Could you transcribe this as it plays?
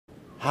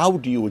How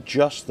do you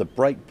adjust the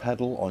brake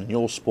pedal on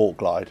your Sport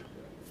Glide?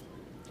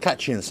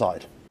 Catch you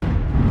inside.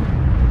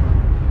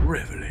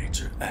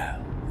 RevelatorAlf.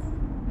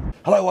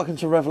 Hello, welcome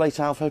to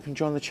RevelatorAlf. Hope you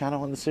enjoying the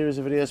channel and the series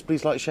of videos.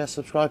 Please like, share,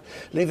 subscribe.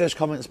 Leave those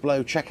comments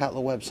below. Check out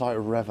the website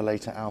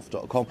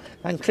RevelatorAlf.com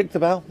and click the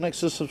bell next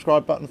to the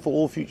subscribe button for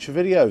all future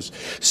videos.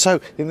 So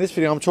in this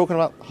video, I'm talking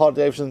about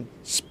Harley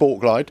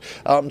Sport Glide.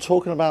 I'm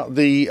talking about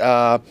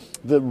the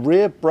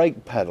rear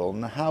brake pedal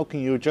and how can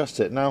you adjust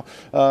it. Now,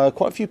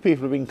 quite a few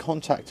people have been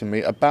contacting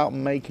me about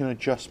making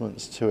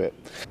adjustments to it.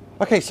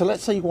 Okay, so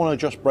let's say you want to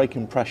adjust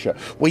braking pressure.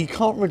 Well, you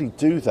can't really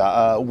do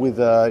that with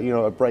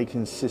a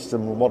braking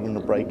system, a modern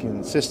braking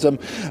system,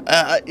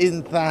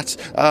 in that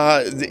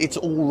it's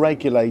all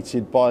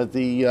regulated by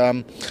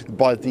the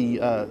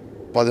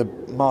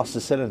master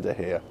cylinder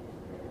here.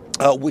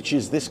 Which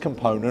is this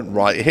component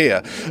right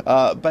here.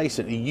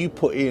 Basically, you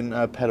put in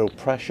pedal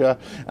pressure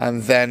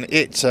and then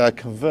it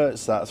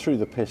converts that through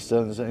the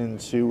pistons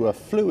into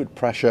fluid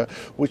pressure,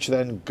 which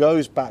then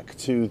goes back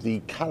to the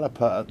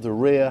caliper at the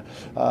rear,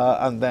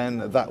 and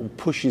then that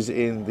pushes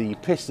in the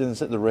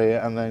pistons at the rear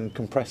and then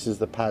compresses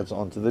the pads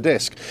onto the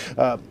disc.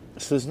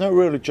 So there's no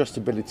real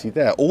adjustability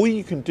there. All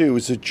you can do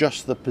is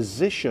adjust the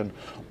position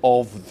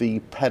of the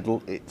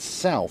pedal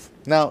itself.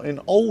 Now, in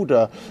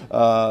older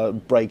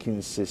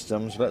braking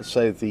systems, let's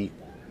say the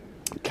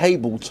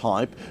cable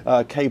type,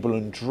 cable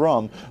and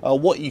drum,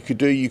 what you could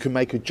do, you can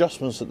make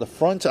adjustments at the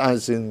front,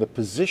 as in the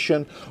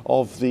position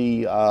of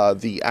the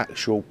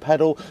actual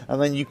pedal, and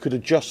then you could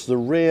adjust the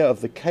rear of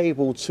the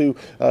cable to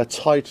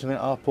tighten it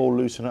up or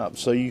loosen it up.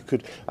 So you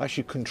could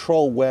actually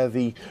control where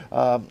the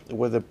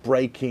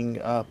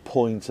braking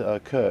point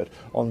occurred.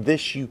 On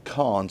this, you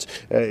can't.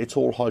 It's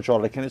all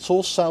hydraulic, and it's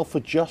all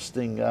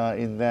self-adjusting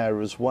in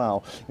there as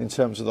well in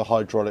terms of the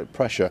hydraulic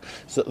pressure.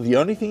 So the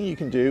only thing you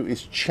can do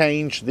is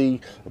change the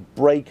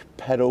brake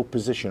pedal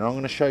position. I'm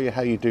going to show you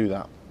how you do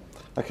that.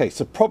 Okay,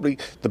 so probably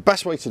the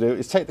best way to do it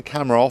is take the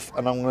camera off,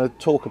 and I'm going to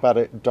talk about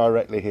it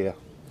directly here.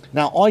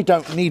 Now, I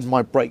don't need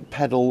my brake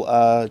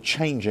pedal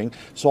changing,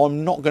 so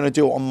I'm not going to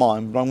do it on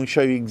mine, but I'm going to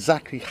show you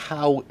exactly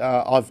how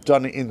I've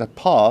done it in the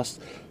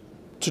past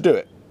to do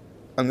it.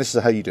 And this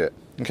is how you do it.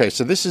 Okay,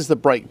 so this is the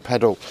brake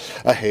pedal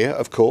here,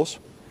 of course.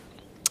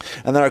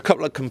 And there are a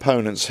couple of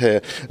components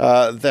here.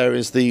 There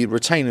is the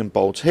retaining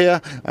bolt here,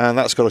 and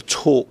that's got a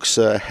Torx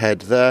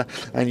head there,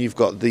 and you've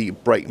got the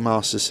brake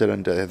master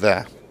cylinder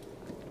there.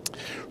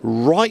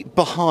 Right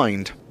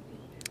behind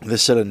the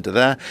cylinder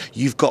there,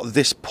 you've got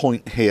this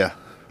point here.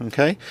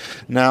 Okay,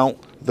 now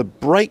the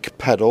brake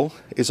pedal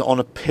is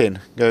on a pin,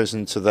 goes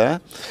into there,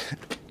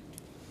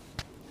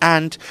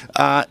 and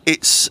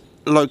it's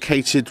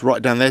located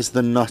right down. There's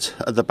the nut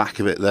at the back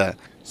of it there.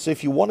 So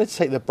if you wanted to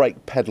take the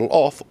brake pedal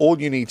off, all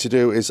you need to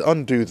do is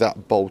undo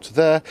that bolt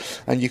there,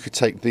 and you could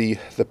take the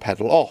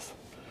pedal off.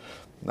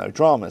 No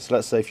dramas.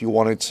 Let's say if you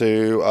wanted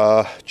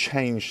to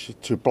change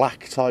to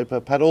black type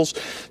of pedals,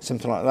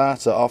 something like that,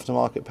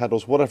 aftermarket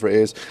pedals, whatever it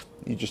is,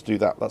 you just do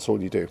that. That's all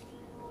you do.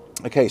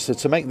 Okay, so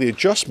to make the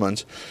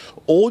adjustment,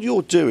 all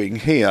you're doing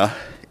here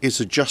is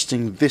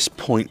adjusting this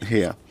point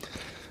here.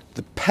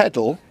 The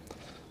pedal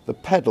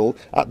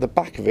at the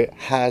back of it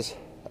has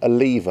a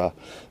lever.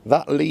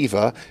 That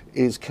lever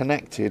is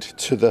connected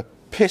to the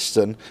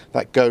piston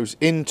that goes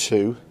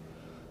into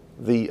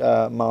the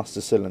master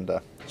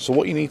cylinder. So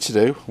what you need to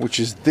do, which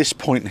is this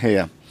point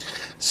here,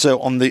 so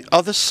on the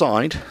other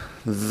side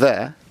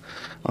there,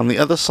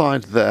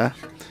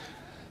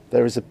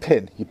 there is a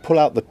pin. You pull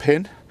out the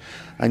pin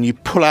and you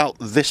pull out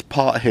this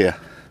part here,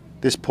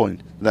 this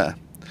point there.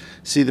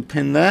 See the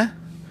pin there?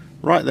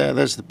 Right there,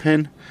 there's the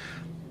pin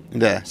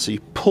there. So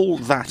you pull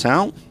that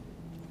out.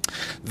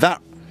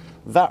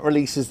 That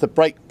releases the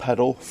brake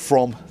pedal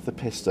from the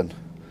piston.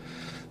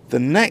 The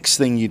next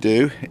thing you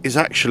do is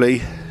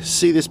actually,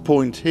 see this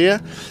point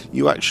here?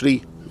 You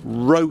actually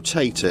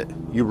rotate it.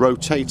 You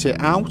rotate it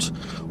out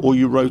or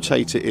you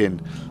rotate it in.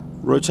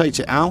 Rotate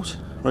it out,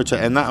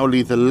 rotate, and that will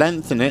either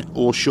lengthen it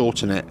or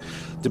shorten it,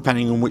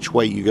 depending on which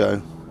way you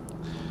go.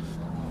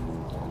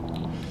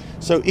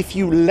 So if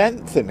you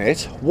lengthen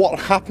it, what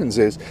happens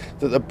is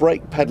that the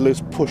brake pedal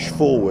is pushed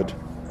forward.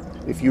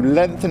 If you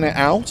lengthen it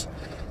out,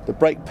 the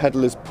brake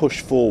pedal is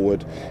pushed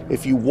forward.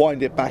 If you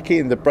wind it back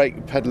in, the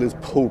brake pedal is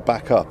pulled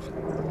back up.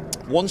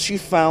 Once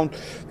you've found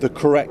the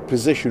correct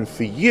position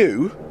for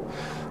you,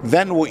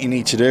 then what you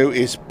need to do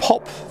is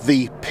pop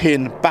the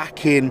pin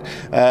back in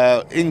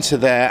into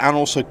there, and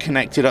also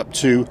connect it up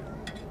to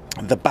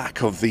the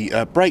back of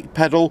the brake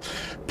pedal.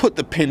 Put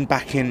the pin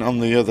back in on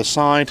the other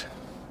side,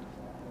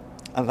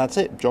 and that's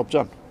it, job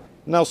done.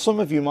 Now, some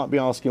of you might be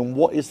asking,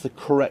 what is the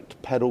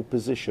correct pedal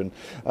position?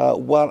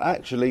 Well,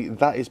 actually,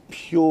 that is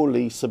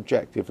purely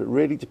subjective. It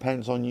really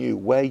depends on you,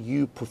 where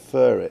you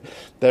prefer it.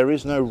 There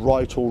is no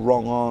right or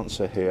wrong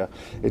answer here.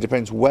 It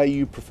depends where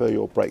you prefer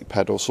your brake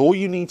pedal. So all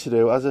you need to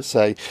do, as I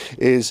say,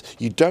 is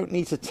you don't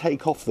need to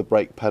take off the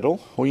brake pedal.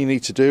 All you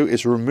need to do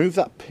is remove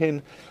that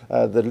pin,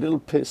 the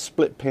little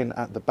split pin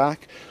at the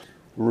back,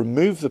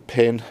 remove the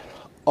pin,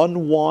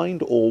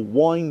 unwind or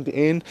wind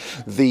in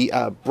the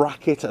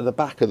bracket at the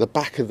back of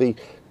the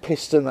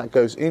piston that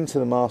goes into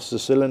the master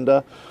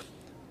cylinder,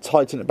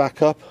 tighten it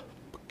back up,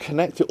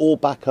 connect it all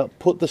back up,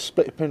 put the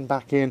split pin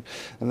back in,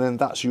 and then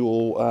that's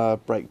your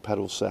brake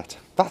pedal set.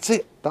 That's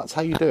it. That's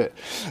how you do it.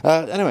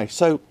 Anyway,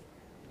 so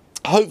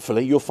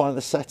hopefully you'll find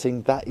the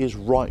setting that is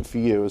right for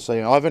you. As I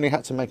say, I've only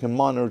had to make a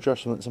minor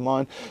adjustment to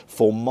mine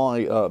for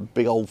my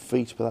big old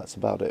feet, but that's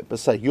about it. But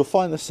say you'll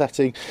find the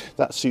setting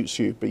that suits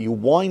you, but you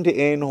wind it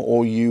in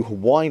or you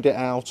wind it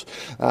out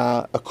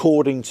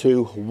according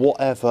to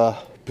whatever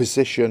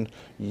position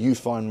you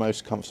find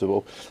most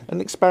comfortable, and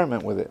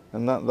experiment with it,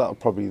 and that'll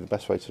probably be the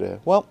best way to do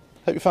it. Well,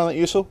 hope you found that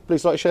useful.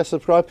 Please like, share,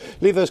 subscribe,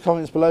 leave those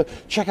comments below,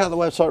 check out the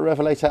website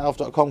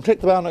RevelatorAlf.com, click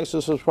the bell next to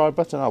the subscribe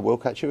button. I will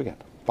catch you again.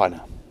 Bye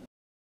now.